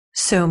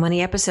So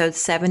Money episode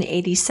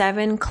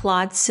 787,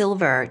 Claude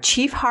Silver,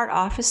 Chief Heart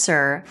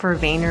Officer for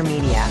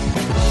VaynerMedia.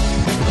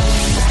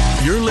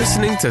 You're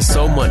listening to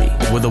So Money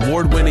with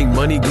award-winning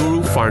money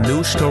guru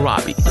Farnoosh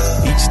Torabi.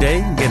 Each day,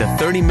 get a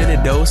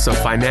 30-minute dose of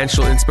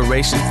financial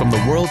inspiration from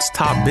the world's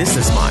top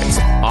business minds,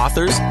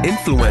 authors,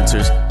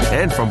 influencers,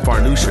 and from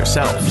Farnoosh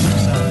herself.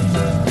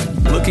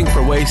 Looking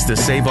for ways to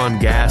save on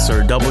gas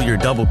or double your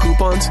double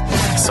coupons?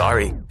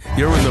 Sorry,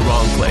 you're in the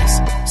wrong place.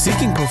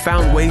 Seeking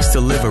profound ways to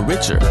live a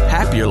richer,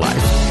 happier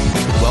life.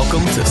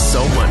 Welcome to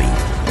So Money.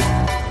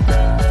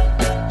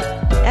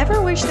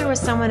 Ever wish there was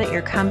someone at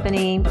your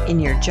company, in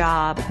your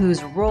job,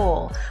 whose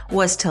role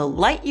was to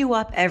light you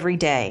up every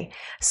day?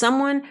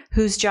 Someone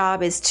whose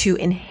job is to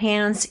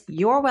enhance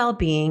your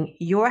well-being,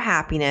 your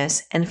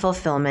happiness, and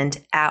fulfillment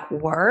at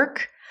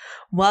work?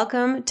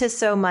 Welcome to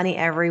So Money,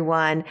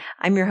 everyone.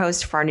 I'm your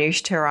host,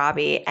 Farnoosh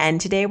Torabi,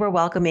 and today we're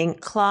welcoming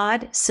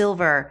Claude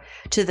Silver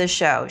to the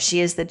show.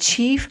 She is the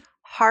Chief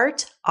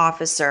Heart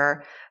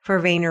Officer for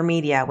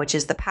VaynerMedia, which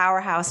is the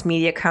powerhouse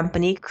media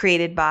company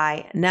created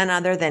by none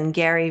other than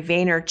Gary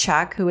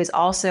Vaynerchuk, who is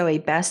also a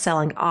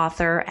best-selling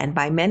author and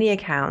by many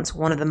accounts,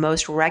 one of the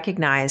most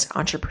recognized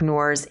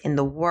entrepreneurs in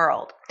the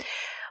world.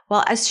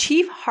 Well, as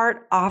Chief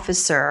Heart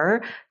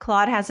Officer,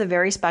 Claude has a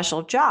very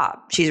special job.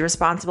 She's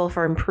responsible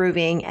for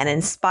improving and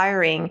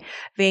inspiring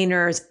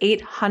Vayner's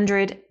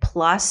 800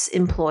 plus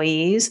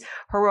employees.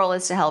 Her role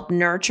is to help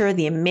nurture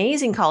the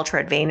amazing culture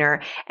at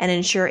Vayner and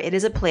ensure it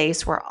is a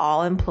place where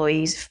all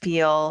employees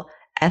feel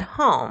at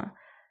home.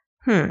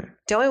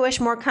 Don't we wish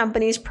more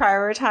companies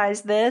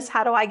prioritize this?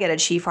 How do I get a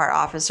Chief Heart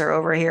Officer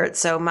over here at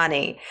So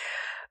Money?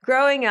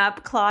 Growing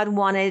up, Claude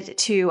wanted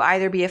to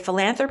either be a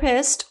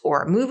philanthropist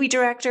or a movie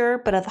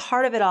director, but at the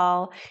heart of it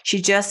all, she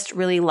just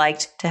really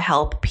liked to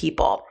help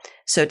people.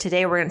 So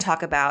today we're going to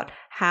talk about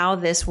how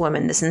this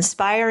woman, this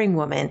inspiring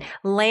woman,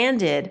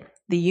 landed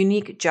the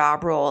unique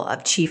job role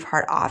of Chief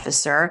Heart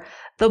Officer,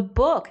 the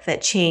book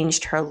that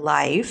changed her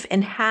life,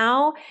 and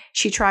how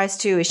she tries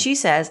to, as she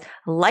says,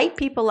 light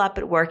people up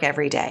at work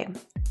every day.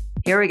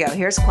 Here we go.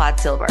 Here's Claude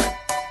Silver.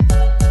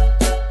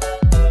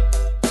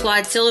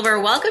 Claude Silver,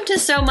 welcome to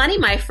So Money,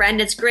 my friend.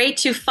 It's great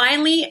to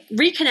finally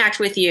reconnect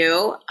with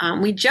you.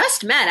 We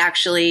just met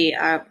actually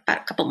about a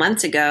couple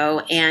months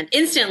ago and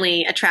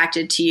instantly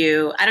attracted to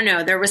you. I don't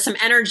know, there was some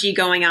energy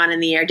going on in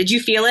the air. Did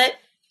you feel it?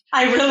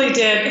 I really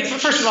did.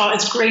 First of all,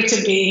 it's great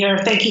to be here.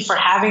 Thank you for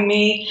having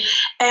me.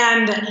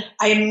 And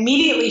I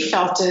immediately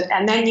felt it.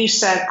 And then you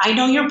said, I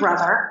know your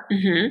brother.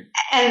 Mm-hmm.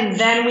 And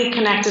then we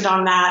connected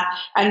on that.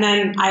 And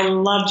then I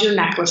loved your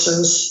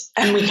necklaces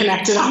and we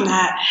connected on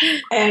that.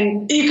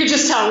 And you could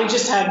just tell we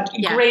just had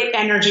great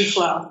energy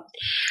flow.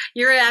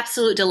 You're an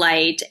absolute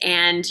delight.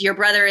 And your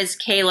brother is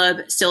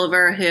Caleb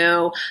Silver,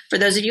 who, for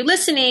those of you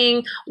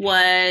listening,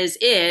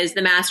 is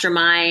the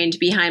mastermind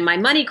behind my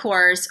money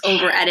course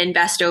over at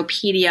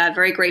Investopedia.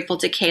 Very grateful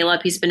to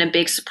Caleb. He's been a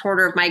big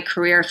supporter of my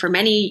career for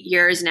many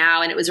years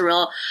now. And it was a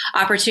real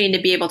opportunity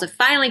to be able to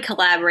finally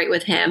collaborate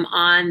with him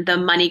on the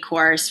money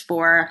course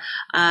for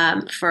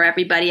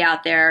everybody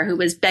out there who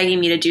was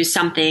begging me to do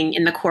something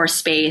in the course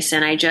space.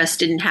 And I just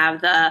didn't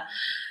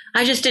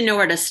know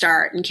where to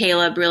start. And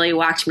Caleb really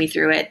walked me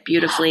through it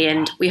beautifully.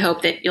 And we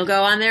hope that you'll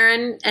go on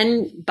there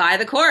and buy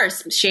the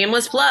course.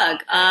 Shameless plug.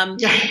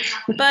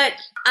 But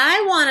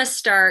I want to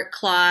start,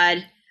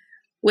 Claude,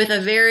 with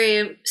a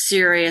very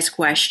serious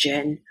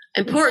question,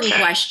 important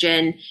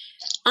question.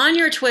 On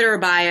your Twitter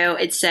bio,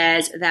 it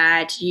says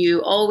that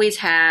you always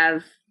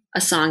have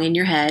a song in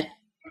your head.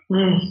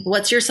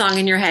 What's your song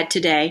in your head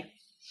today?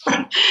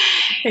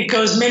 It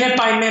goes minute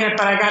by minute,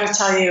 but I got to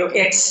tell you,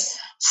 it's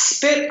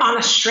Spit on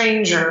a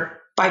Stranger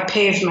by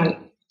Pavement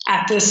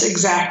at this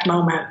exact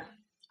moment.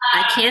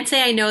 I can't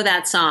say I know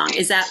that song.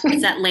 Is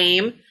that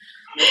lame?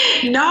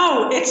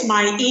 No, it's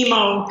my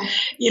emo,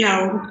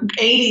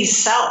 80s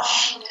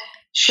self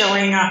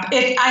showing up.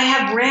 I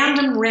have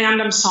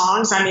random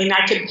songs. I mean,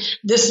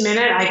 this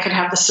minute I could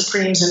have the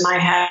Supremes in my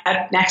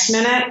head, next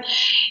minute.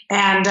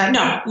 And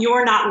no,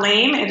 you're not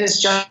lame. It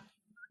is just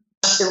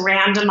the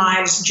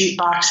randomized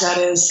jukebox that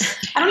is.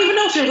 I don't even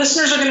know if your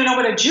listeners are going to know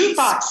what a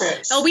jukebox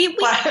is. Oh, we're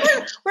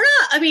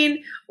not. I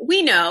mean,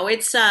 we know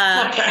it's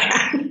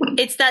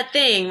it's that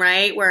thing,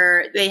 right,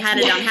 where they had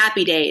it on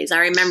Happy Days. I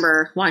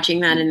remember watching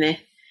that in the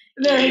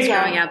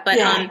growing up. But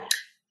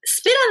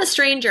Spit on a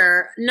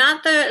Stranger,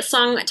 not the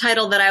song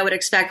title that I would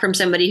expect from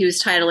somebody whose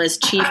title is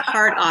Chief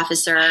Heart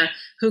Officer,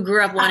 who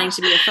grew up wanting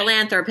to be a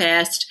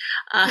philanthropist.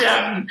 But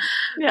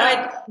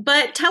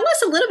tell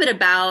us a little bit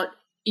about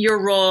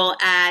your role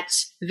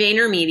at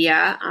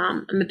VaynerMedia.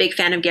 I'm a big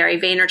fan of Gary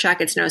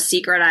Vaynerchuk. It's no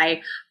secret.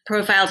 I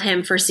profiled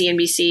him for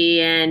CNBC,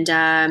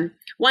 and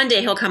one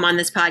day he'll come on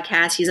this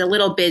podcast. He's a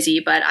little busy,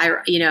 but I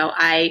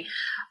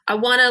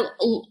want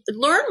to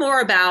learn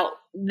more about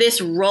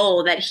this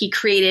role that he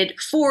created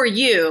for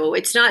you.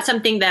 It's not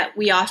something that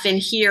we often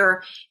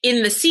hear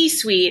in the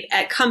C-suite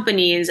at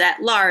companies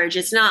at large.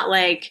 It's not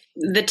like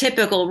the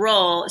typical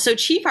role. So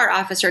Chief Heart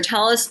Officer,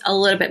 tell us a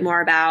little bit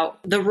more about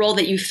the role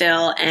that you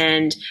fill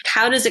and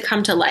how does it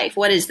come to life?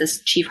 What is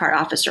this Chief Heart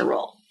Officer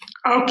role?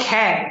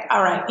 Okay.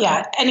 All right.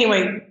 Yeah.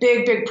 Anyway,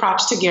 big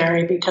props to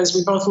Gary because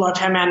we both love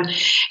him.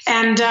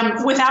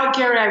 And without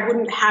Gary, I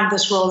wouldn't have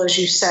this role, as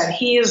you said.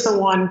 He is the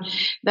one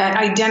that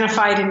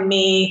identified in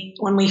me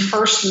when we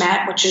first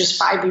met, which is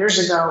 5 years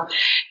ago,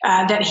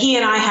 that he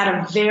and I had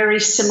a very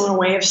similar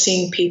way of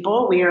seeing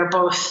people. We are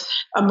both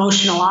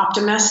emotional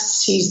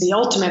optimists. He's the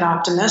ultimate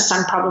optimist.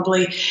 I'm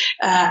probably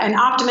an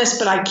optimist,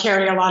 but I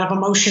carry a lot of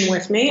emotion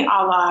with me.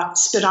 I'll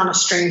spit on a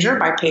stranger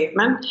by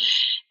Pavement.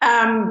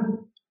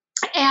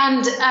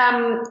 And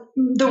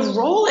the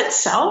role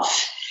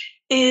itself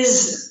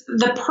is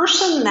the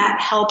person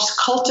that helps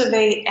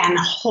cultivate and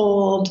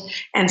hold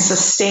and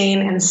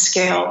sustain and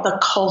scale the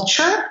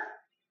culture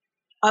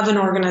of an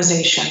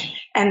organization.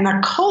 And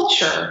the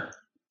culture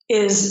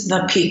is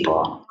the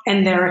people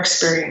and their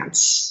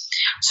experience.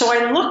 So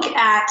I look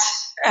at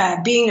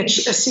being a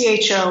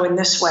CHO in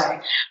this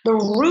way. The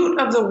root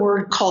of the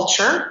word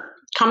culture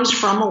comes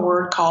from a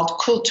word called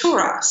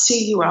cultura,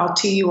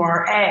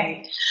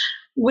 C-U-L-T-U-R-A,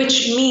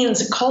 which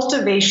means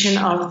cultivation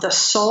of the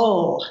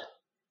soul.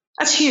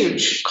 That's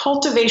huge.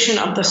 Cultivation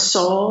of the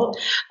soul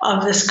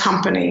of this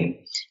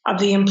company, of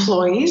the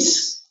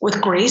employees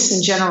with grace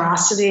and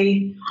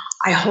generosity.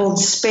 I hold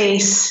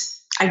space.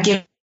 I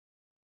give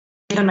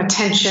them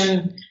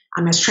attention.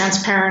 I'm as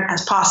transparent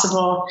as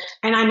possible.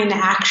 And I'm in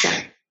action.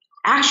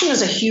 Action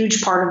is a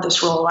huge part of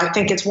this role. I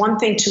think it's one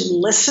thing to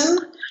listen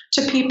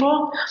to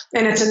people,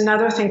 and it's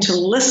another thing to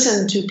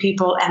listen to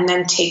people and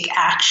then take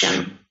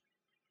action.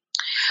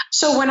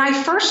 So when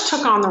I first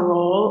took on the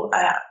role,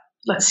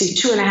 let's see,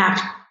 two and a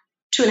half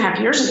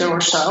years ago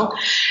or so,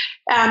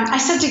 I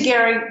said to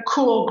Gary,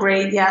 cool,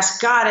 great, yes,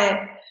 got it.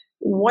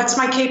 What's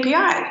my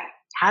KPI?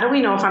 How do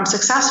we know if I'm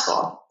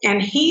successful?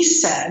 And he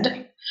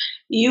said,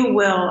 you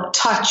will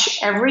touch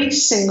every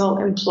single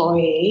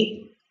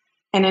employee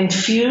and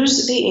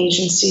infuse the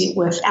agency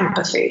with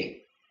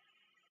empathy.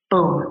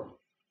 Boom.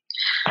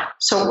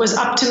 So it was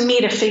up to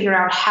me to figure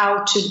out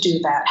how to do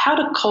that, how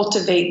to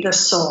cultivate the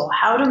soul,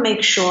 how to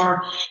make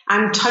sure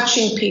I'm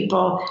touching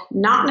people,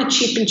 not in a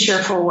cheap and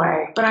cheerful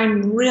way, but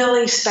I'm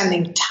really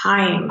spending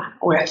time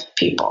with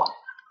people.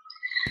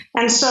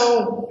 And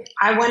so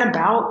I went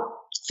about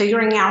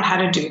figuring out how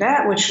to do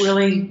that, which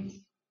really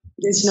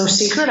is no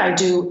secret. I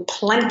do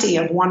plenty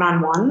of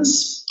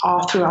one-on-ones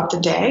all throughout the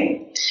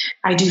day.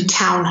 I do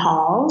town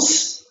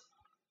halls.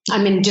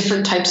 I'm in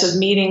different types of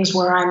meetings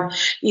where I'm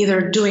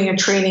either doing a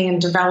training and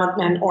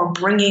development or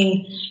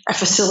bringing a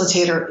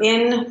facilitator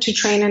in to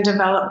train and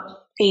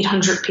develop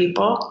 800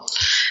 people.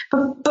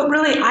 But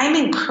really, I'm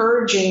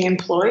encouraging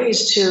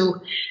employees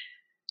to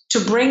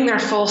bring their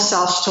full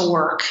selves to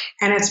work.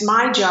 And it's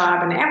my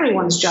job and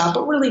everyone's job,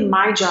 but really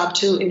my job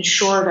to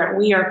ensure that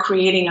we are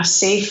creating a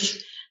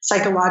safe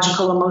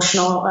psychological,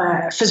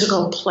 emotional,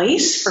 physical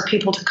place for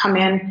people to come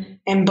in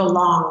and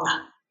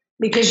belong.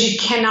 Because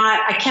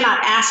I cannot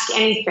ask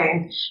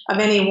anything of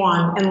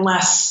anyone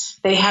unless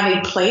they have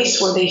a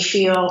place where they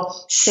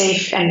feel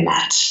safe and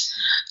met.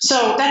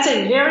 So that's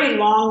a very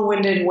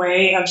long-winded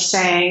way of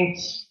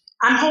saying,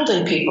 I'm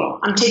holding people.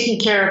 I'm taking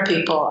care of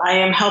people. I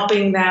am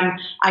helping them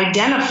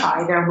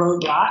identify their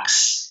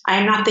roadblocks. I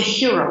am not the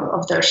hero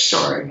of their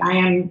story. I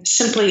am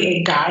simply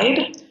a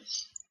guide,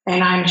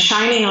 and I'm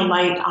shining a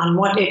light on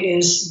what it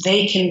is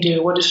they can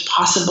do, what is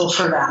possible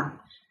for them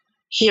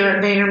here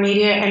at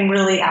VaynerMedia and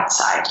really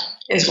outside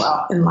as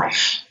well in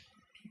life.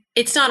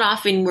 It's not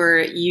often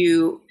where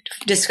you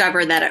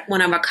discover that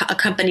one of a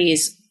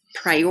company's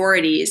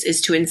priorities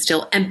is to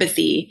instill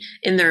empathy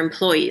in their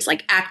employees,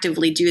 like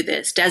actively do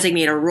this,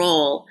 designate a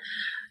role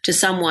to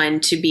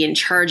someone to be in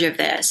charge of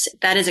this.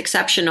 That is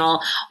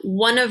exceptional.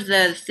 One of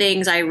the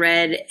things I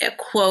read, a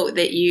question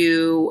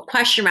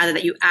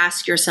that you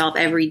ask yourself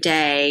every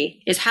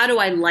day is, how do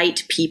I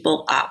light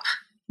people up?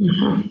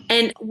 Mm-hmm.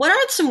 And what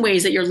are some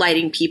ways that you're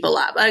lighting people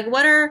up? Like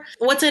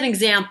what's an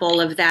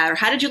example of that? Or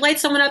how did you light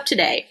someone up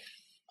today?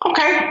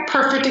 Okay,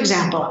 perfect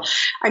example.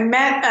 I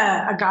met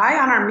a guy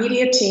on our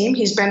media team.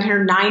 He's been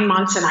here 9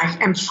 months, and I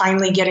am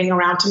finally getting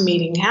around to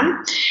meeting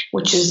him,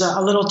 which is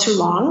a little too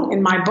long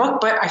in my book,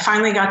 but I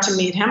finally got to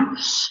meet him.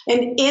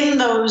 And in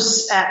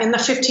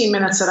the 15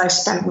 minutes that I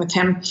spent with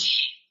him,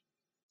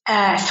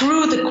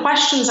 through the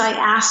questions I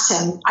asked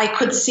him, I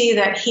could see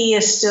that he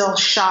is still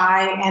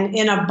shy and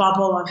in a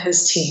bubble of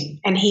his team,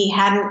 and he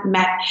hadn't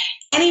met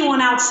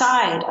anyone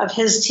outside of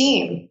his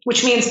team,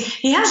 which means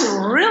he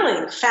hasn't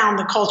really found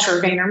the culture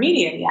of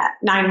VaynerMedia yet,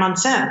 9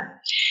 months in.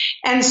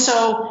 And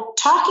so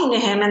talking to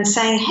him and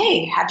saying,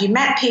 hey, have you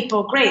met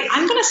people? Great.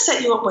 I'm going to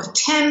set you up with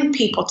 10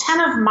 people, 10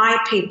 of my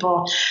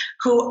people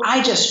who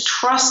I just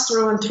trust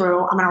through and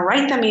through. I'm going to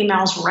write them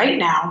emails right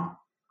now.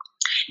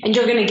 And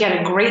you're going to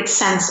get a great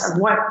sense of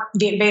what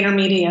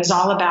VaynerMedia is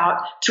all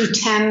about through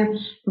 10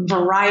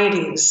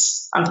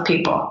 varieties of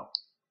people.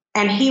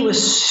 And he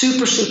was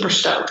super, super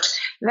stoked.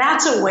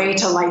 That's a way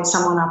to light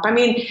someone up. I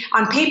mean,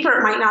 on paper,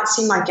 it might not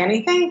seem like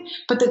anything,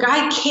 but the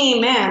guy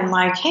came in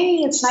like, hey,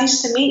 it's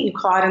nice to meet you,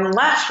 Claude, and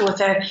left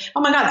with a,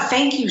 oh my God,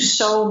 thank you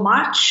so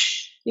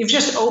much. You've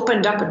just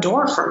opened up a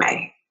door for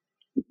me.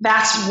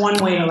 That's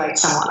one way to light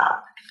someone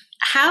up.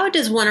 how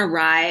does one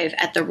arrive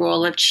at the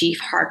role of Chief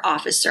Heart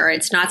Officer?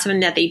 It's not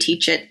something that they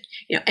teach at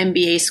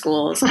MBA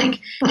schools. Like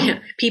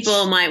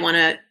people might want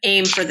to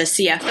aim for the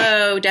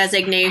CFO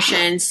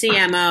designation,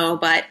 CMO,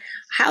 but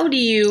how do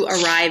you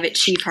arrive at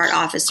Chief Heart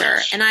Officer?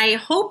 And I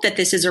hope that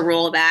this is a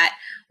role that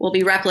will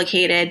be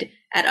replicated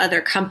at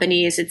other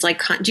companies. It's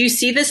like, do you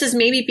see this as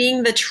maybe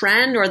being the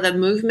trend or the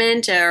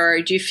movement,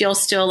 or do you feel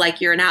still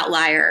like you're an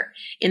outlier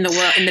in the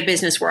world, in the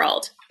business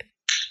world?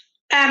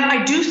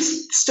 I do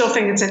still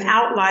think it's an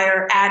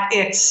outlier at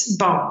its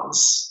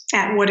bones,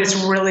 at what it's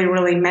really,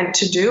 really meant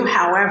to do.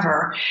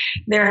 However,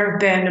 there have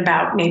been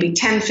about maybe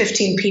 10,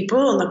 15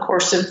 people in the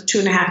course of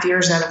 2.5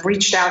 years that have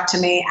reached out to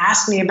me,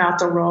 asked me about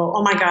the role.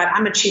 Oh my God,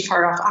 I'm a Chief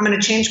Heart Officer. I'm going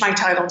to change my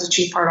title to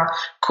Chief Heart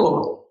Officer.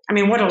 Cool. I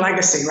mean, what a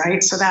legacy,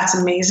 right? So that's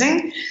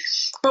amazing.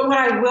 But what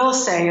I will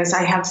say is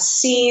I have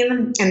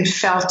seen and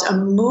felt a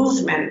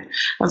movement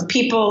of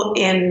people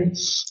in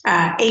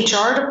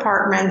HR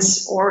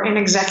departments or in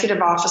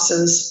executive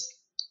offices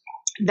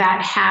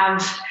that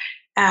have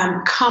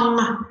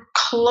come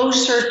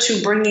closer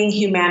to bringing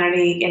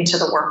humanity into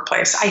the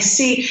workplace.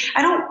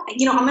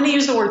 I'm going to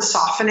use the word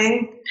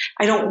softening.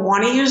 I don't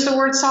want to use the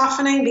word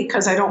softening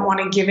because I don't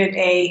want to give it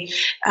a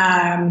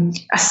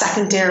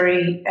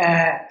secondary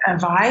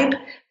vibe.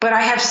 But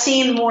I have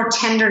seen more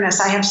tenderness.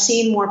 I have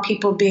seen more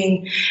people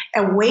being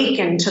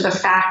awakened to the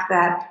fact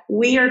that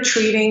we are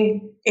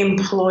treating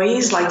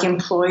employees like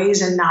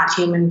employees and not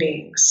human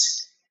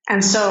beings.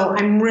 And so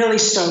I'm really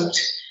stoked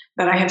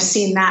that I have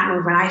seen that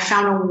movement. I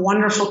found a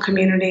wonderful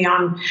community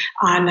on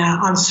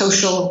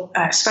social,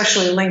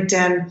 especially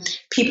LinkedIn,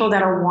 people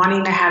that are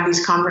wanting to have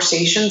these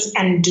conversations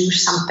and do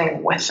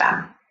something with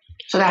them.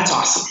 So that's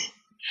awesome.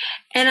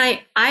 And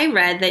I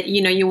read that,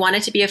 you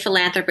wanted to be a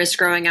philanthropist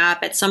growing up.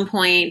 At some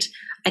point,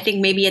 I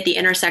think maybe at the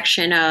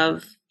intersection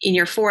of in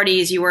your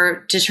 40s, you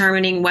were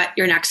determining what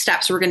your next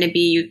steps were going to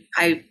be.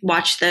 I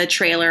watched the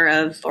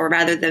trailer or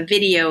rather the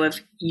video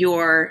of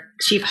your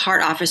Chief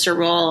Heart Officer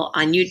role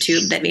on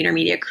YouTube that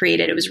VaynerMedia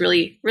created. It was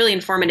really, really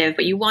informative,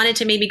 but you wanted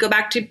to maybe go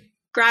back to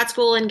grad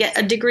school and get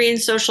a degree in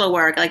social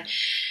work.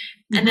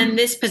 And then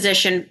this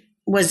position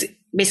was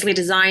basically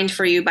designed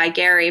for you by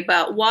Gary.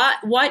 But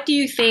what do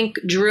you think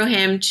drew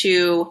him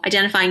to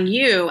identifying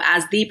you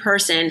as the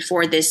person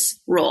for this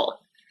role?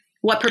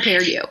 What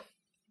prepared you?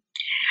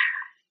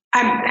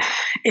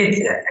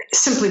 It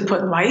simply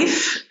put,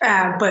 life,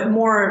 but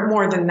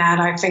more than that,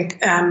 I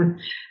think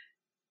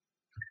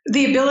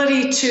the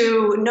ability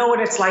to know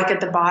what it's like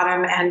at the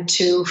bottom and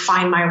to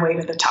find my way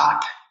to the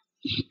top.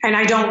 And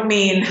I don't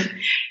mean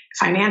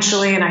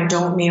financially, and I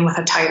don't mean with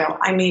a title.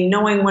 I mean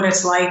knowing what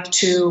it's like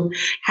to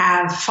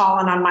have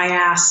fallen on my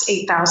ass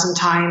 8,000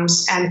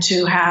 times and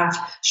to have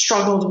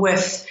struggled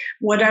with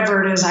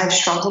whatever it is I've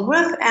struggled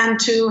with, and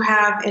to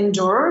have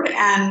endured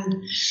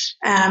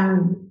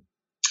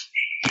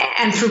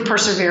and through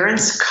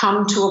perseverance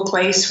come to a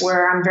place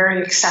where I'm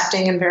very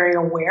accepting and very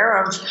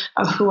aware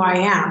of who I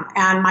am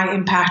and my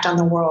impact on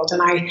the world.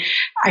 And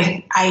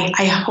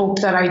I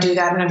hope that I do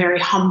that in a very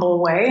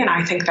humble way. And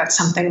I think that's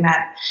something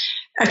that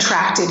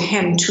attracted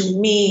him to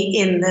me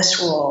in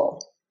this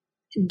role.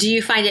 Do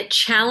you find it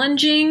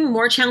challenging,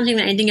 more challenging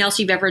than anything else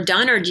you've ever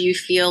done? Or do you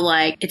feel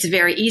like it's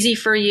very easy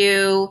for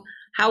you?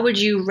 How would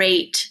you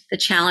rate the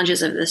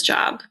challenges of this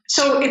job?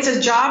 So it's a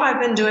job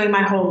I've been doing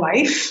my whole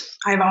life.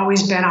 I've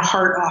always been a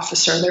heart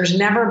officer. There's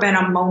never been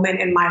a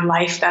moment in my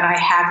life that I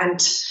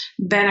haven't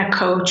been a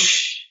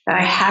coach, that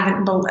I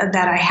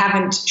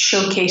haven't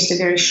showcased a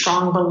very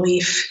strong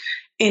belief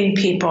in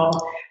people.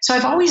 So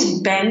I've always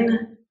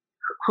been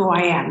who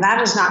I am. That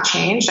has not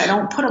changed. I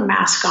don't put a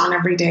mask on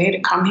every day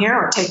to come here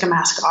or take a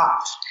mask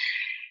off.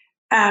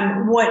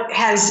 What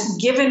has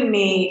given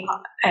me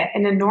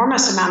an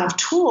enormous amount of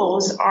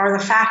tools are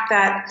the fact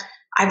that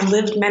I've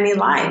lived many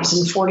lives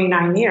in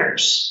 49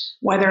 years.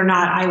 Whether or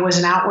not I was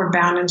an outward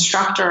bound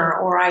instructor,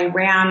 or I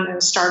ran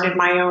and started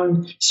my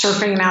own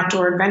surfing and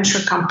outdoor adventure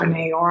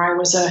company, or I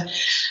was a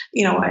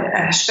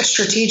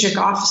strategic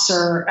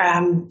officer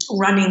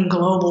running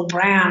global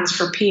brands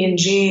for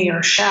P&G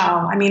or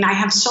Shell. I mean, I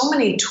have so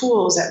many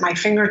tools at my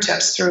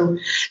fingertips through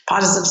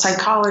positive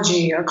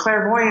psychology or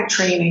clairvoyant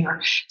training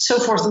or so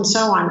forth and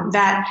so on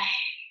that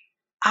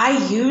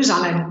I use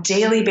on a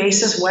daily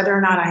basis, whether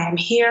or not I am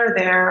here,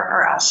 there,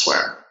 or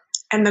elsewhere.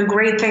 And the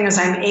great thing is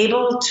I'm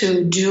able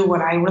to do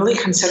what I really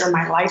consider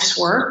my life's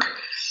work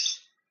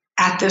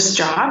at this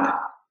job,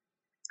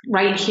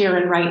 right here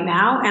and right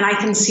now, and I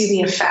can see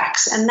the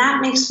effects. And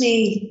that makes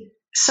me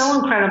so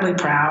incredibly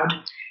proud.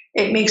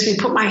 It makes me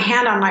put my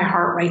hand on my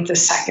heart right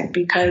this second,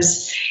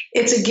 because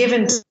it's a give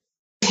and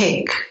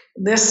take.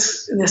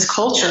 This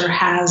culture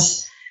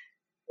has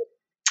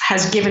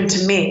given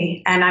to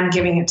me, and I'm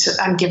giving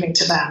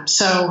to them.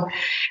 So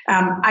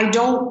I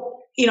don't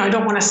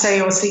want to say,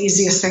 it's the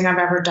easiest thing I've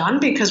ever done,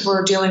 because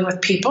we're dealing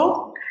with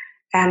people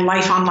and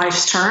life on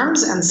life's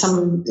terms, and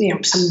some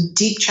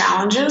deep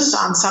challenges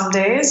on some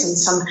days and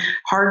some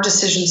hard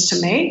decisions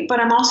to make. But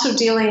I'm also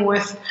dealing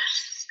with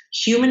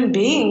human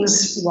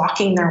beings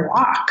walking their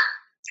walk,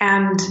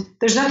 and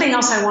there's nothing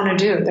else I want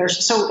to do.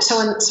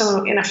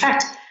 So in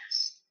effect,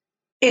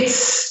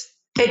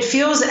 it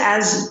feels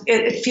as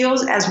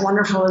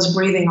wonderful as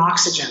breathing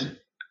oxygen.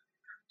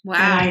 Wow.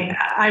 And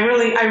I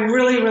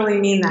really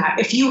mean that.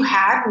 If you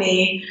had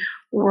me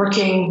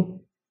working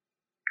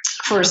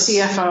for a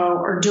CFO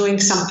or doing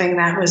something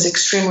that was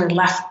extremely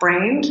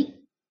left-brained,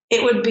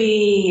 it would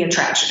be a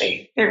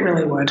tragedy. It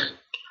really would.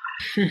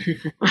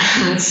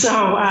 So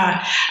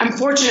I'm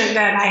fortunate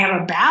that I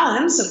have a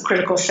balance of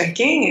critical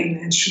thinking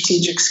and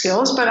strategic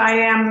skills, but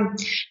I'm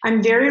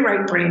very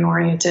right-brain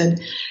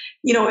oriented.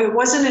 It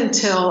wasn't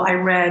until I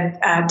read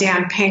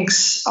Dan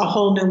Pink's A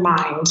Whole New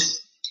Mind,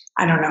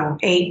 I don't know,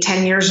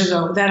 8-10 years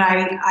ago, that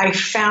I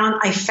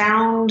found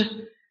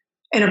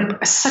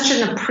such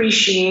an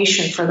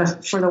appreciation for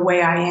the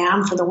way I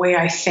am, for the way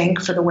I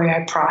think, for the way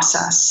I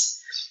process.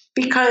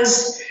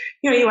 Because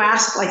you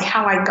asked like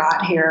how I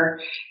got here.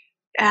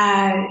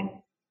 I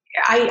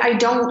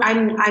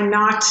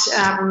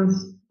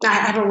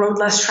have a road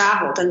less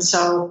traveled, and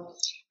so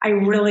have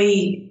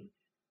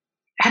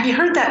you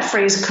heard that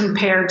phrase,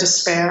 compare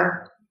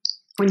despair?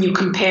 When you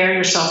compare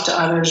yourself to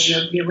others,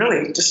 you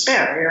really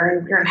despair.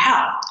 You're in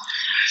hell.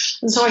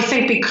 And so I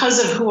think because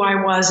of who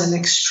I was, and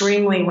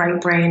extremely right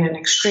brain and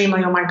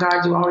extremely, oh my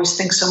God, you always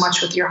think so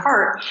much with your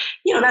heart.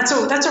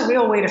 That's a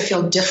real way to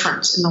feel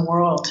different in the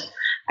world.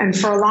 And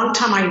for a long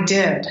time I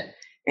did,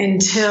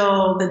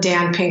 until the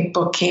Dan Pink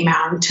book came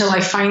out, until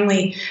I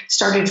finally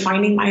started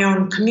finding my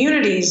own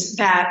communities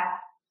that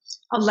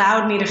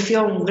allowed me to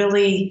feel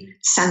really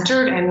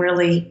centered and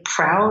really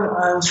proud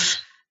of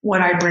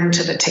what I bring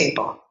to the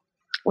table,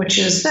 which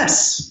is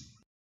this.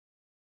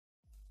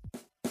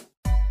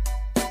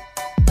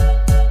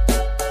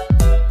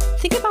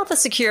 Think about the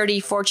security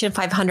Fortune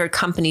 500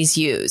 companies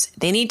use.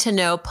 They need to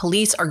know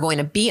police are going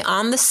to be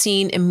on the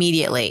scene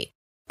immediately.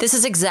 This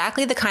is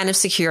exactly the kind of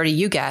security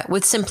you get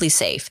with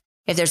SimpliSafe.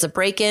 If there's a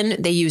break-in,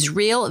 they use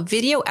real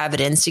video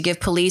evidence to give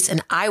police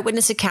an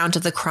eyewitness account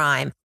of the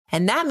crime.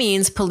 And that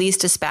means police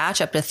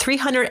dispatch up to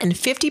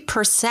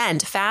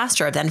 350%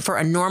 faster than for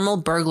a normal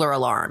burglar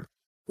alarm.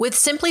 With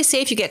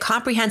SimpliSafe, you get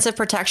comprehensive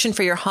protection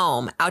for your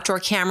home. Outdoor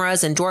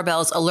cameras and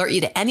doorbells alert you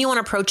to anyone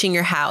approaching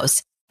your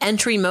house.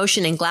 Entry,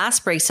 motion, and glass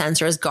break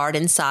sensors guard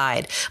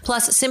inside.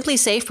 Plus,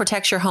 SimpliSafe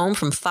protects your home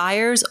from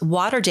fires,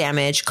 water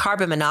damage,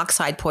 carbon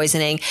monoxide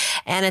poisoning,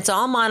 and it's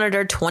all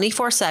monitored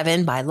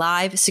 24/7 by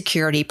live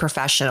security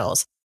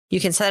professionals.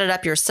 You can set it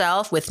up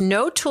yourself with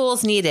no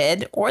tools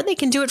needed, or they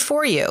can do it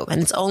for you,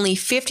 and it's only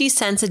 50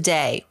 cents a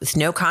day with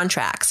no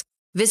contracts.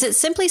 Visit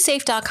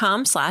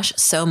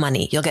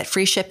simplysafe.com/SoMoney. You'll get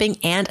free shipping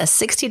and a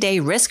 60-day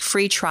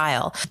risk-free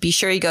trial. Be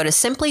sure you go to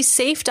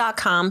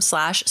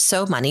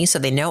simplysafe.com/SoMoney so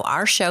they know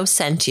our show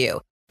sent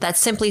you.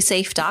 That's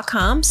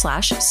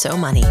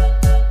simplysafe.com/SoMoney.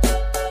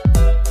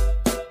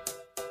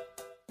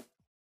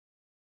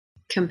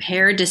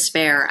 Compare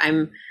despair.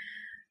 I'm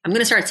going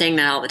to start saying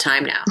that all the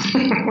time now.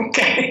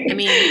 Okay. I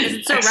mean,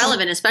 it's so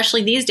relevant,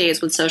 especially these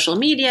days with social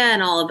media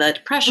and all of the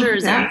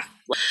pressures.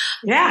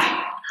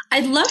 Yeah.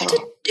 I'd love to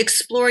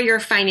explore your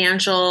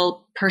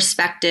financial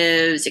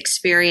perspectives,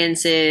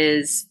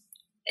 experiences,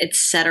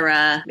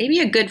 etc. Maybe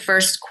a good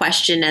first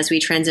question as we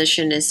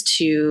transition is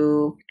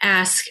to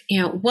ask,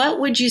 what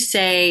would you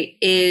say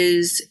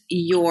is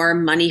your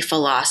money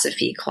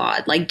philosophy,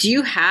 Claude? Like, do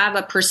you have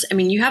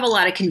you have a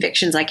lot of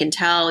convictions, I can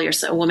tell. You're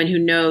a woman who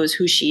knows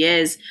who she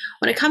is.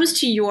 When it comes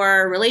to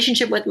your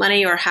relationship with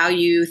money or how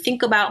you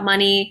think about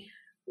money,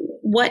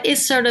 what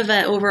is sort of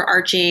an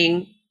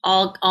overarching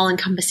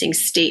all-encompassing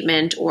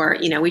statement, or,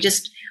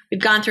 we've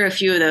gone through a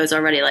few of those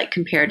already, like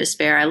compare,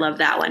 despair. I love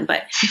that one.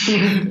 But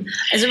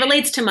as it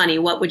relates to money,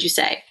 what would you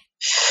say?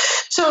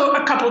 So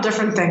a couple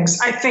different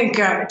things. I think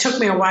it took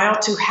me a while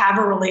to have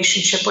a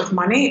relationship with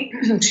money,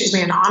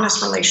 an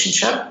honest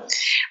relationship,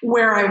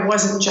 where I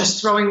wasn't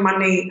just throwing my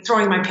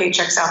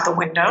paychecks out the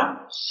window,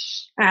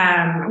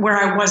 where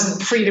I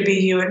wasn't free to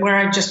be you, and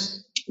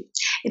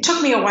it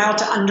took me a while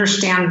to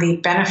understand the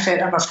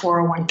benefit of a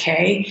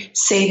 401k,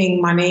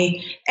 saving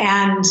money,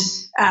 and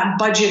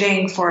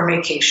budgeting for a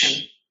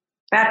vacation.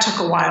 That took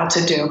a while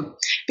to do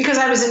because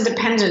I was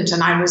independent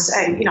and I was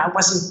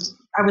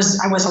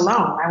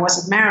alone. I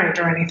wasn't married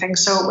or anything.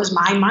 So it was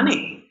my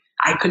money.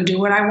 I could do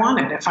what I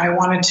wanted. If I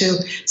wanted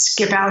to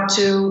skip out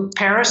to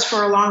Paris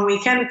for a long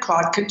weekend,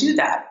 Claude could do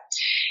that.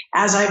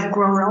 As I've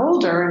grown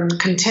older and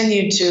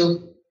continued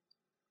to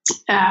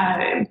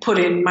put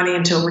in money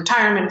into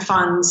retirement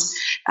funds.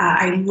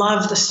 I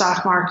love the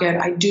stock market.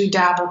 I do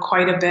dabble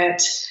quite a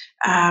bit.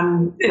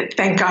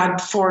 Thank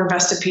God for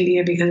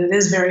Investopedia because it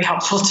is very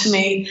helpful to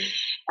me.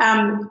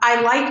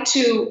 I like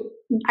to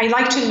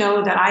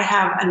know that I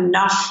have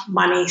enough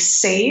money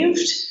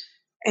saved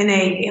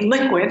in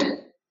liquid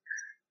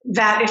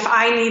that if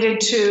I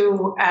needed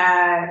to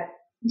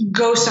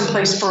go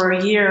someplace for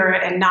a year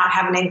and not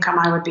have an income,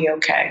 I would be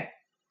okay.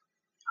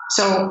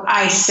 So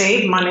I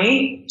save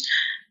money.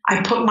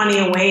 I put money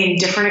away in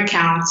different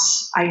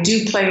accounts. I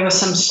do play with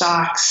some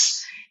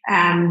stocks,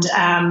 and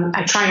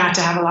I try not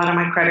to have a lot of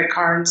my credit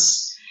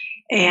cards.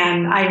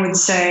 And I would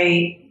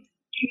say,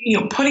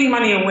 putting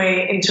money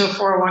away into a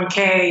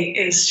 401k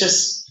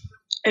is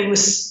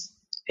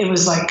it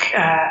was like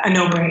a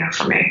no-brainer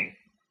for me.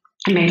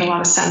 It made a lot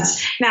of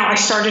sense. Now, I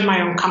started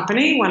my own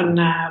company when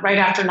right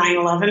after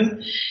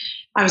 9/11.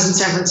 I was in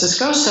San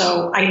Francisco,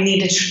 so I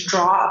needed to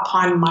draw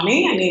upon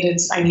money. I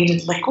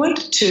needed liquid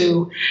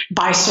to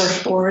buy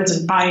surfboards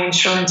and buy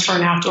insurance for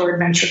an outdoor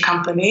adventure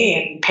company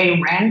and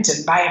pay rent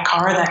and buy a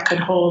car that could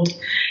hold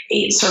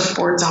 8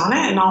 surfboards on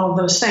it and all of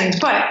those things.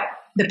 But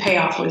the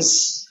payoff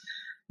was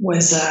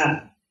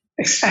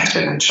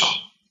exponential.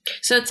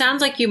 So it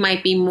sounds like you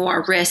might be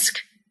more risk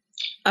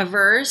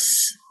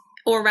averse,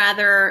 or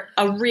rather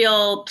a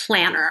real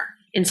planner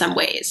in some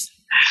ways.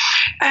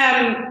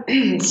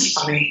 It's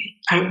funny.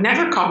 I would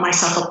never call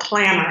myself a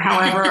planner.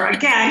 However,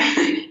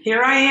 again,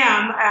 here I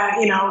am,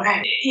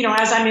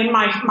 as I'm in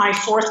my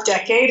fourth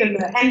decade and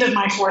the end of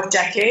my fourth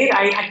decade,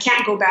 I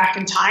can't go back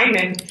in time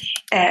and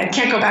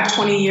can't go back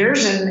 20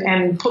 years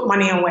and put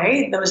money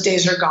away. Those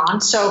days are gone.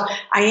 So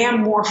I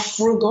am more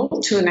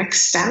frugal to an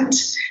extent.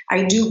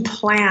 I do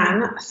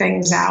plan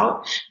things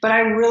out, but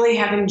I really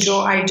have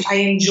I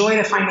enjoy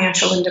the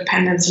financial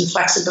independence and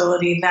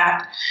flexibility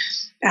that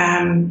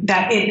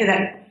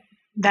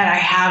I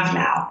have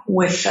now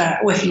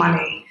with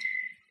money,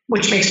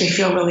 which makes me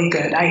feel really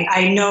good.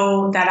 I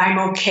know that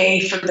I'm okay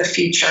for the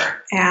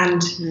future.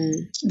 And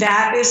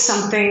that is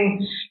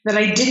something that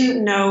I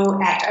didn't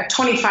know at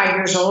 25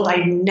 years old.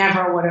 I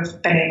never would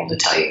have been able to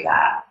tell you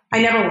that.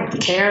 I never would have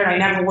cared. I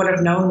never would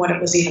have known what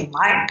it was even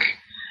like.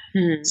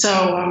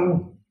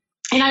 So,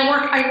 and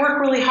I work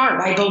really hard.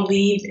 I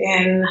believe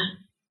in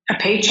a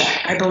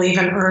paycheck. I believe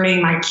in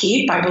earning my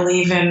keep. I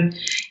believe in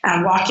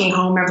walking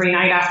home every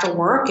night after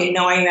work and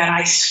knowing that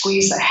I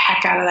squeeze the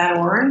heck out of that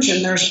orange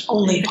and there's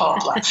only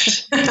pulp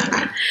left.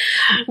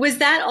 Was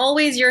that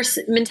always your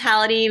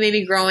mentality,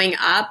 maybe growing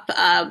up?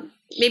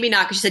 Maybe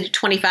not, because you said you're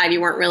 25, you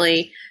weren't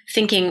really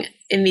thinking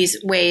in these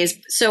ways.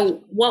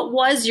 So what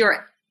was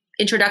your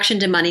introduction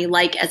to money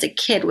like as a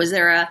kid? Was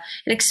there an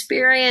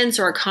experience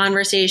or a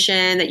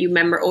conversation that you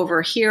remember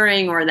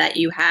overhearing or that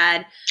you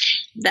had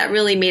that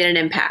really made an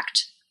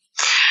impact?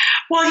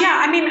 Well,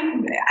 yeah, I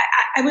mean,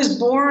 I was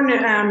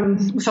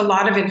born with a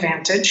lot of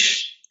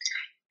advantage.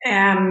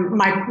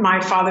 My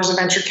father's a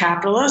venture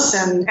capitalist,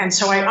 and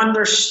so I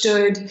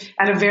understood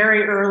at a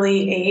very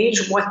early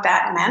age what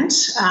that meant,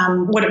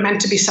 what it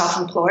meant to be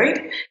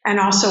self-employed, and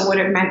also what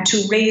it meant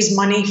to raise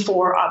money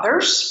for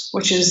others,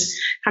 which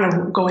is kind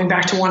of going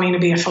back to wanting to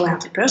be a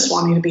philanthropist,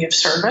 wanting to be of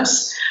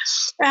service.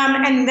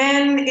 And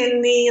then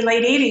in the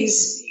late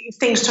 80s,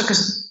 things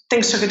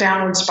took a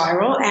downward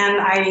spiral,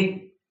 and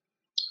I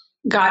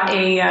got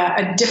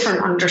a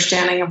different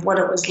understanding of what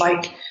it was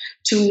like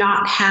to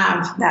not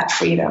have that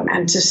freedom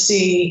and to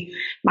see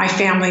my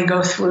family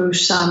go through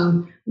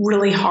some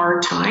really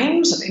hard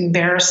times,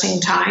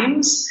 embarrassing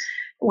times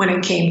when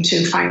it came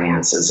to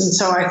finances. And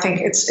so I think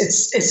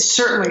it's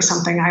certainly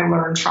something I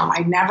learned from.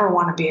 I never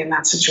want to be in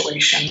that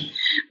situation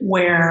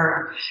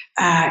where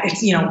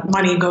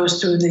money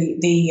goes through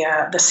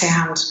the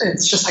sand.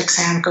 It's just like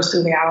sand goes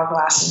through the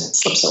hourglass and it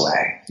slips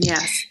away.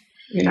 Yes.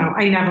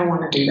 I never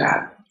want to do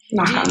that.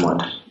 Knock on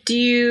wood.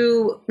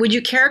 Would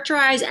you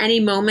characterize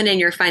any moment in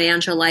your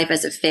financial life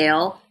as a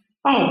fail?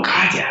 Oh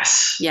God,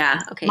 yes.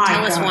 Yeah. Okay.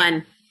 Tell us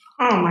one.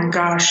 Oh my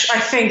gosh. I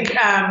think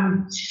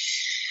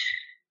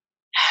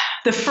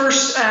the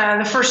first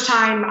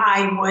time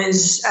I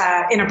was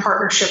in a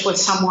partnership with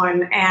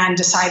someone and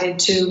decided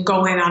to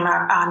go in on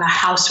a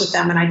house with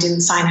them, and I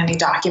didn't sign any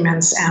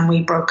documents, and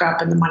we broke up,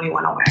 and the money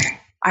went away.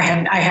 I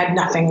had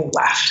nothing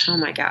left. Oh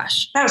my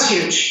gosh. That was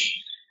huge.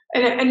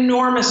 An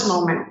enormous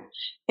moment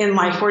in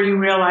life where you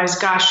realize,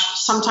 gosh,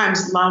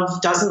 sometimes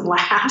love doesn't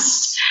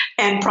last,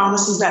 and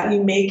promises that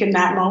you make in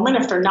that moment,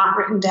 if they're not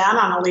written down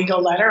on a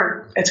legal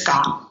letter, it's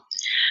gone.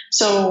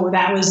 So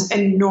that was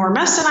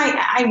enormous. And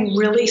I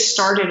really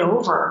started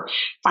over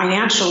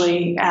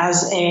financially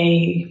as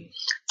a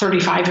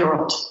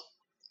 35-year-old.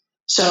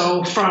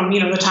 So from,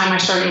 the time I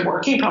started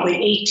working, probably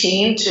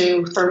 18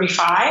 to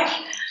 35,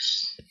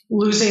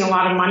 losing a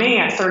lot of money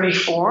at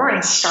 34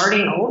 and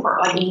starting over,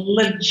 like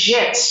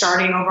legit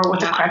starting over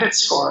with a credit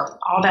score,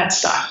 all that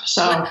stuff.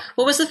 So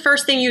what was the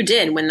first thing you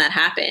did when that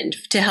happened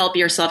to help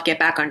yourself get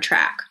back on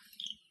track?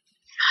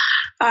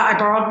 I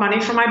borrowed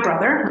money from my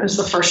brother. It was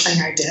the first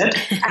thing I did.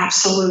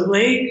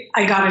 Absolutely.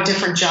 I got a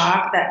different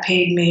job that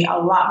paid me a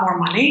lot more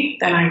money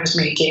than I was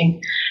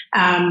making.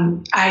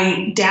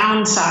 I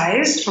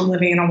downsized from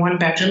living in a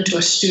 1-bedroom to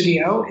a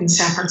studio in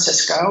San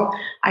Francisco.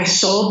 I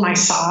sold my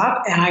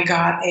Saab and I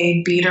got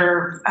a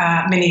beater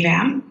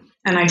minivan,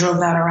 and I drove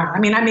that around. I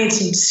mean, I made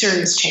some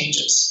serious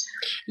changes.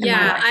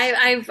 Yeah,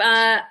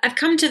 I've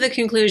come to the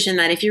conclusion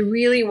that if you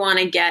really want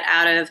to get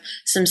out of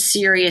some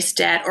serious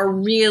debt or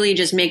really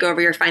just make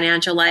over your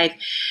financial life,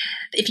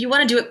 if you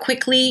want to do it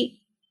quickly,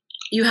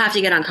 you have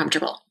to get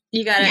uncomfortable.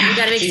 You gotta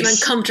make some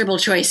uncomfortable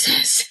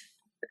choices.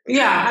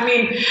 Yeah, I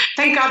mean,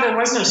 thank God there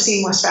was no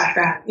Seamless back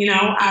then.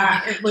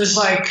 It was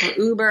like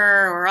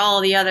Uber or all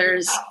the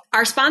others.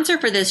 Our sponsor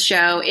for this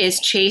show is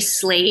Chase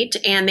Slate,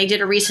 and they did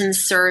a recent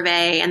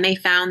survey, and they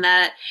found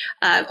that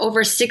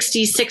over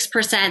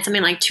 66%,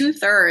 something like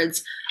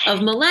 2/3 of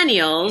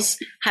millennials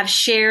have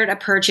shared a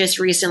purchase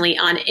recently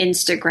on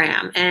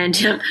Instagram.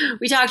 And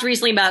we talked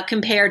recently about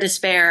compare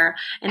despair,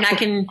 and that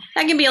can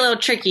be a little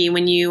tricky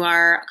when you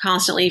are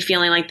constantly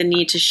feeling like the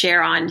need to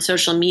share on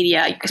social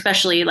media,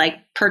 especially like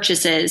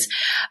purchases.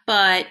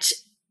 But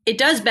it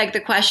does beg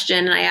the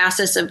question, and I asked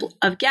this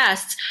of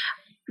guests,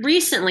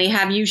 recently,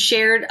 have you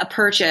shared a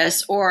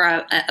purchase or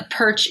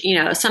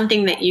a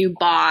something that you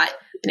bought,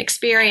 an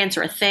experience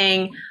or a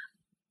thing,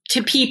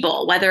 to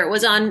people, whether it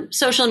was on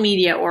social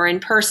media or in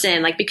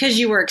person, like because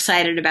you were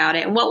excited about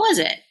it? And what was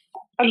it?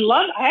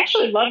 I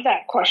actually love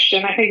that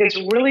question. I think it's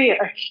really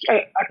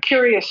a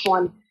curious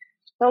one.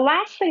 The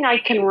last thing I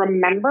can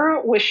remember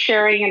was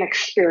sharing an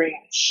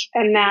experience,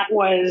 and that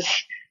was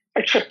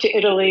a trip to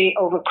Italy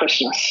over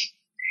Christmas,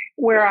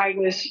 where I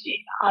was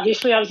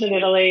in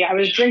Italy. I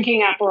was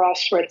drinking Aperol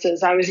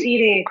spritzes. I was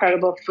eating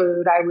incredible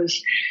food. I was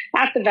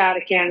at the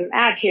Vatican,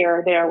 at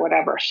here, there,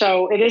 whatever.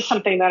 So it is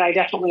something that I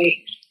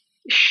definitely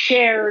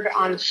shared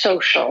on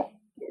social.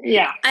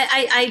 Yeah.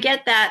 I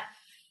get that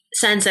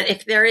sense that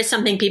if there is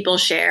something people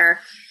share,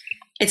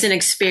 it's an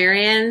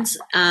experience.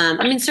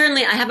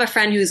 Certainly I have a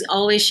friend who's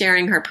always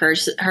sharing her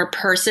purses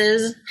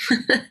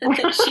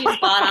that she's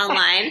bought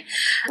online,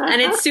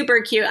 and it's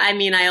super cute.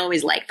 I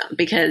always like them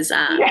because,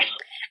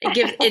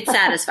 it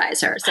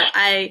satisfies her. So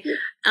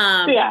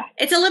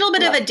it's a little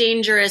bit of a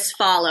dangerous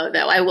follow,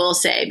 though, I will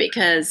say,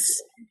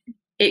 because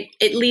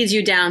it leads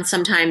you down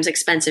sometimes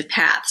expensive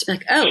paths.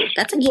 Like, oh,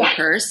 that's a cute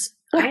purse.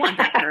 I want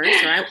that purse.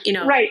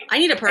 Or right. I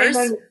need a purse.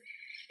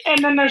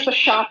 And then there's the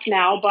shop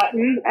now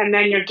button, and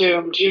then you're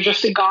doomed. You're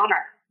just a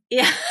goner.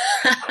 Yeah.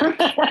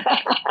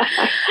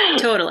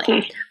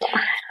 Totally.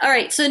 All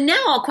right. So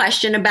now I'll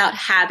question about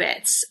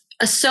habits.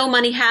 A so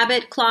money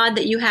habit, Claude,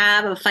 that you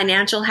have, a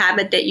financial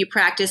habit that you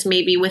practice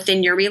maybe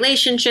within your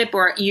relationship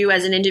or you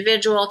as an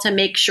individual to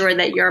make sure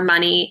that your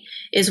money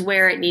is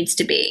where it needs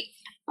to be.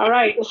 All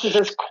right. This is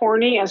as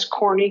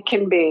corny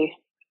can be.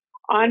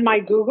 On my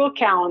Google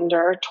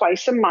Calendar,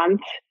 twice a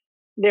month,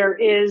 there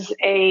is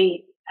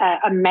a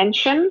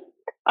mention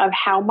of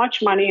how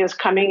much money is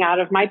coming out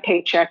of my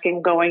paycheck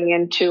and going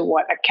into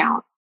what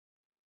account.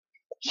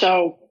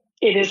 So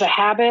it is a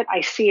habit.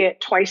 I see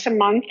it twice a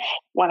month.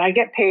 When I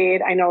get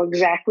paid, I know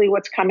exactly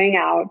what's coming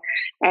out,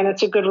 and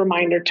it's a good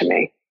reminder to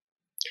me.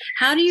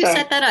 How do you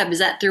set that up? Is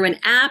that through an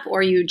app,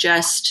 or you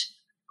just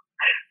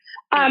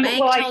bank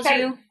tells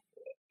you?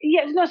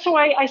 Yeah, no. So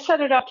I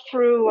set it up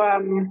through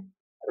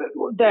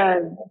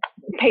the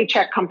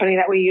paycheck company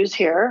that we use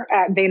here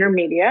at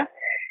VaynerMedia,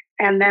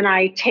 and then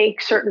I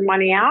take certain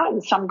money out,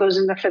 and some goes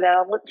into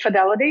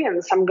Fidelity,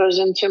 and some goes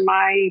into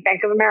my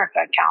Bank of America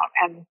account,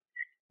 and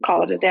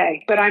call it a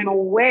day. But I'm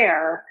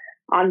aware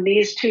on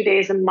these 2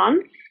 days a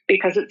month,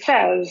 because it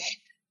says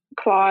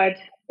Claude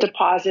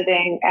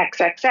depositing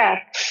XXX,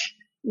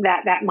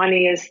 that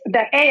money is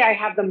that A, I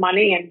have the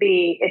money, and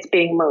B, it's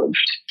being moved.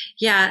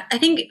 Yeah, I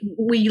think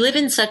we live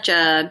in such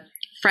a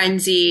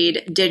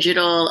frenzied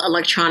digital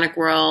electronic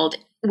world,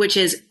 which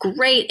is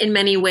great in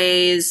many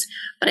ways.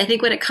 But I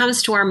think when it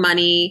comes to our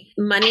money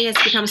has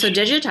become so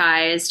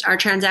digitized. Our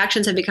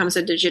transactions have become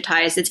so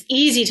digitized. It's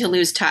easy to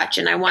lose touch.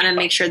 And I want to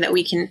make sure that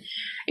we can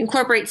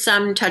incorporate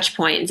some touch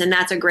points. And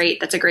that's a great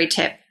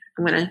tip.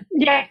 I'm going to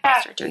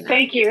start doing that.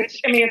 Thank you.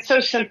 It's so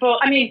simple.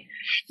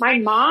 My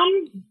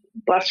mom,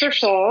 bless her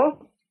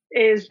soul,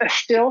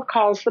 still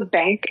calls the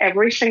bank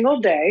every single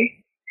day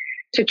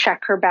to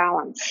check her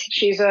balance.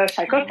 She's a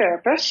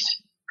psychotherapist.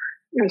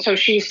 And so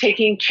she's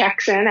taking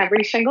checks in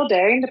every single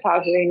day and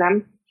depositing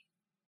them.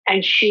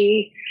 And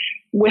she,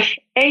 with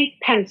a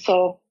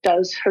pencil,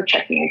 does her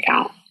checking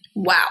account.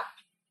 Wow.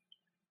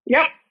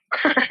 Yep.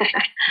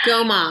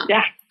 Go, Mom.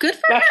 Yeah. Good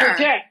for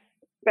her.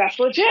 That's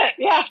legit.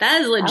 Yeah.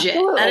 That is legit.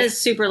 Absolutely. That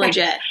is super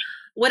legit.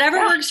 Whatever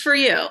works for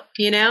you,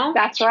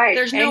 That's right.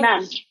 There's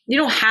Amen. You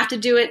don't have to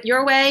do it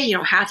your way. You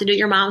don't have to do it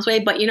your mom's way.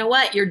 But you know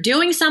what? You're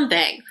doing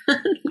something. You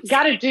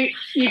gotta do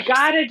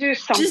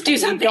something. Just do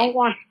something. You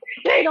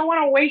don't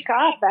want to wake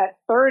up at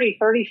 30,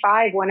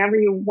 35,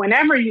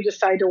 whenever you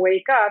decide to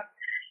wake up,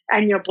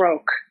 and you're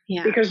broke.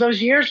 Yeah. Because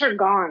those years are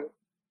gone.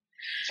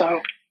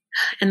 So.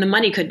 And the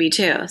money could be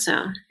too.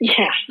 So.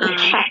 Yeah,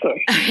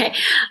 exactly. Okay.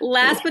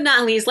 Last but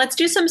not least, let's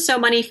do some So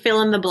Money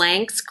fill in the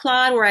blanks,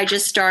 Claude, where I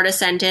just start a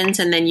sentence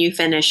and then you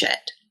finish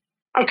it.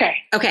 Okay.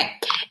 Okay.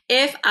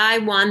 If I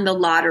won the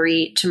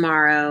lottery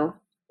tomorrow,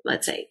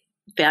 let's say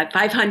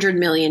 $500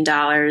 million,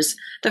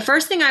 the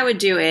first thing I would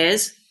do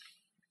is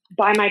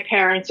buy my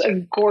parents a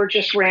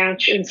gorgeous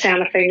ranch in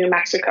Santa Fe, New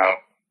Mexico.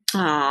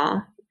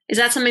 Aw. Is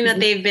that something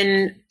that they've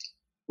been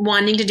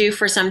wanting to do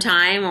for some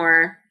time,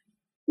 or?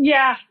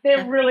 Yeah,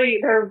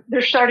 they're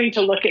starting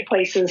to look at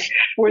places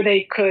where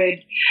they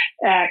could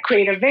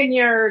create a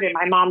vineyard, and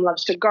my mom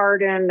loves to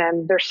garden,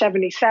 and they're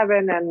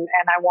 77, and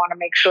I want to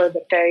make sure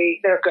that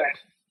they're good.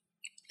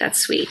 That's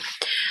sweet.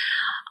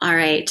 All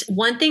right.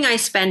 One thing I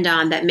spend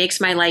on that makes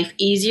my life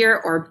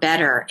easier or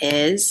better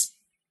is?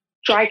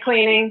 Dry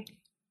cleaning,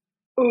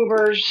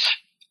 Ubers,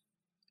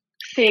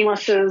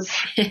 seamlesses,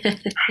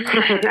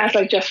 as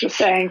I just was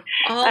saying.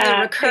 All the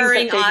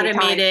recurring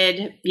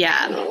automated,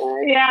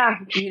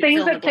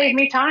 things that save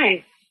me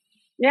time.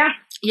 Yeah.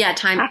 Yeah,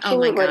 time.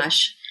 Absolutely. Oh my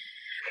gosh.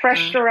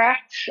 Fresh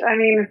Direct. I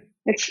mean,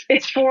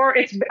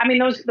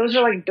 those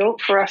are like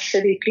built for us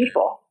city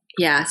people.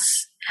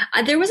 Yes.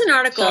 There was an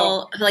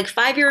article like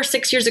 5 or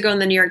 6 years ago in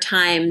the New York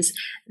Times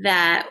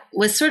that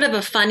was sort of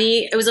a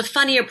funny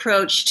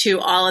approach to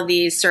all of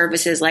these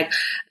services. Like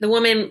the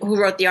woman who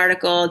wrote the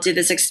article did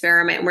this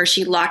experiment where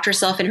she locked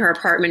herself in her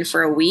apartment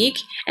for a week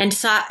and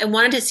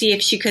wanted to see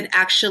if she could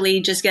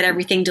actually just get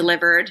everything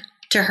delivered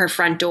to her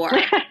front door.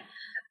 I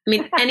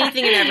mean,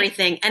 anything and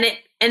everything.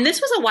 And this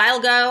was a while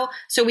ago,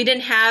 so we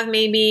didn't have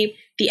maybe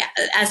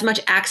as much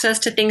access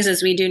to things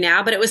as we do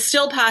now, but it was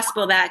still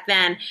possible back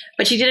then.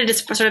 But she did it as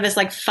sort of this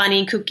like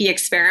funny, kooky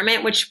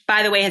experiment, which,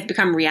 by the way, has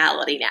become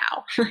reality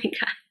now.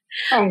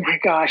 Oh my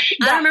gosh!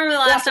 I don't remember the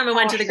last time I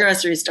went to the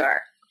grocery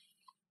store.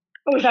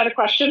 Oh, was that a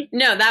question?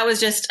 No, that was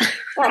just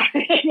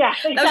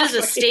exactly. That was just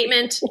a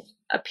statement,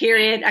 a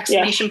period,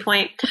 exclamation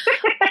point.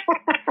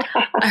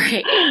 All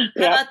right.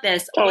 How about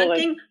this?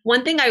 Totally.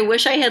 One thing I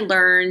wish I had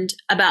learned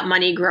about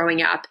money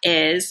growing up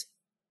is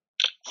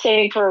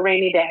saving for a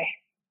rainy day.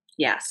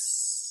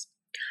 Yes.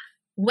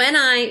 When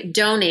I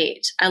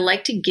donate, I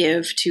like to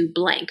give to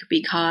blank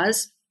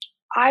because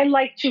I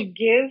like to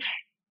give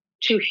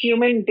to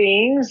human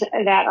beings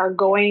that are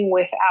going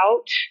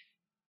without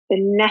the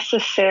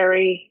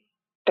necessary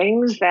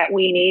things that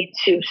we need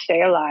to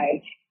stay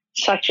alive,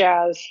 such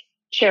as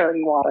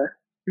charity water.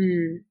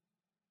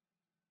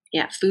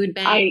 Yeah, food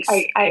banks.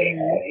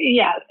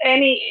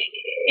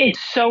 It's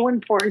so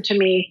important to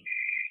me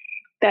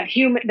that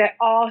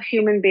all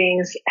human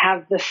beings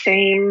have the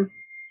same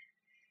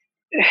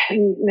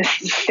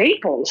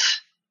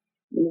staples: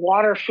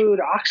 water, food,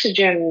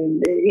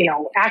 oxygen,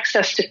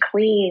 access to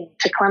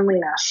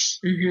cleanliness,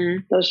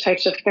 those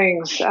types of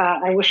things.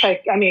 I wish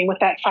with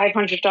that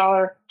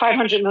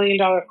 $500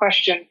 million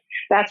question,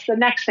 that's the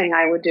next thing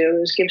I would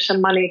do, is give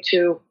some money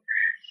to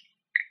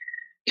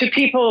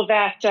people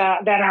that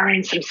are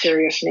in some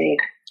serious need.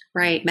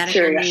 Right.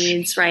 Medical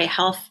needs, right.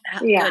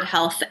 Good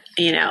health,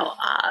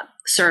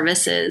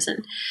 services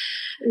and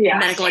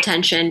medical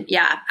attention.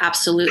 Yeah,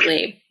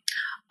 absolutely.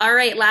 All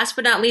right. Last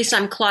but not least,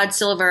 I'm Claude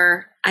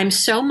Silver. I'm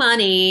so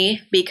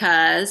money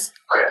because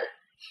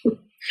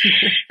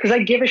I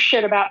give a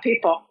shit about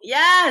people.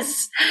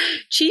 Yes.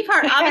 Chief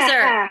Heart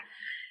Officer.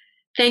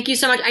 Thank you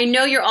so much. I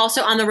know you're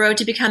also on the road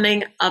to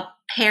becoming a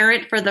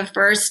parent for the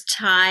first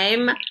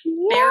time.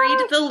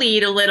 Buried the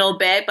lead a little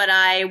bit, but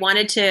I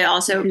wanted to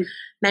also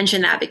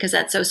mention that because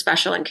that's so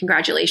special, and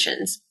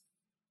congratulations.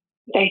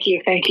 Thank you.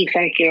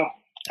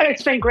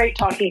 It's been great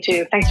talking to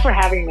you. Thanks for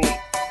having me.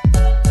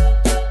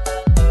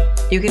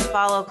 You can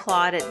follow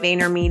Claude at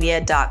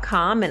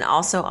VaynerMedia.com and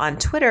also on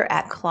Twitter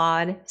at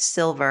Claude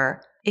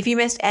Silver. If you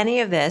missed any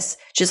of this,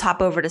 just hop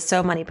over to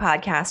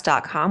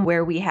SoMoneyPodcast.com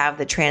where we have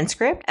the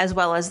transcript as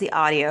well as the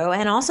audio.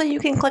 And also you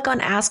can click on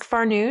Ask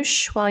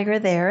Farnoosh while you're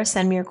there.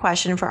 Send me your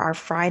question for our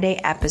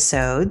Friday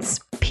episodes.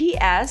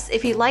 P.S.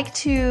 If you'd like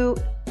to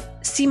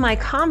see my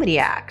comedy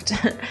act,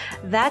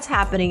 that's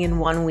happening in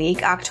 1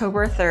 week,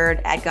 October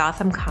 3rd at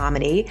Gotham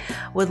Comedy.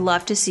 Would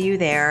love to see you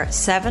there,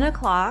 7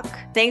 o'clock.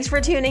 Thanks for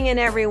tuning in,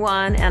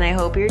 everyone. And I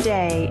hope your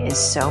day is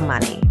so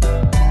money.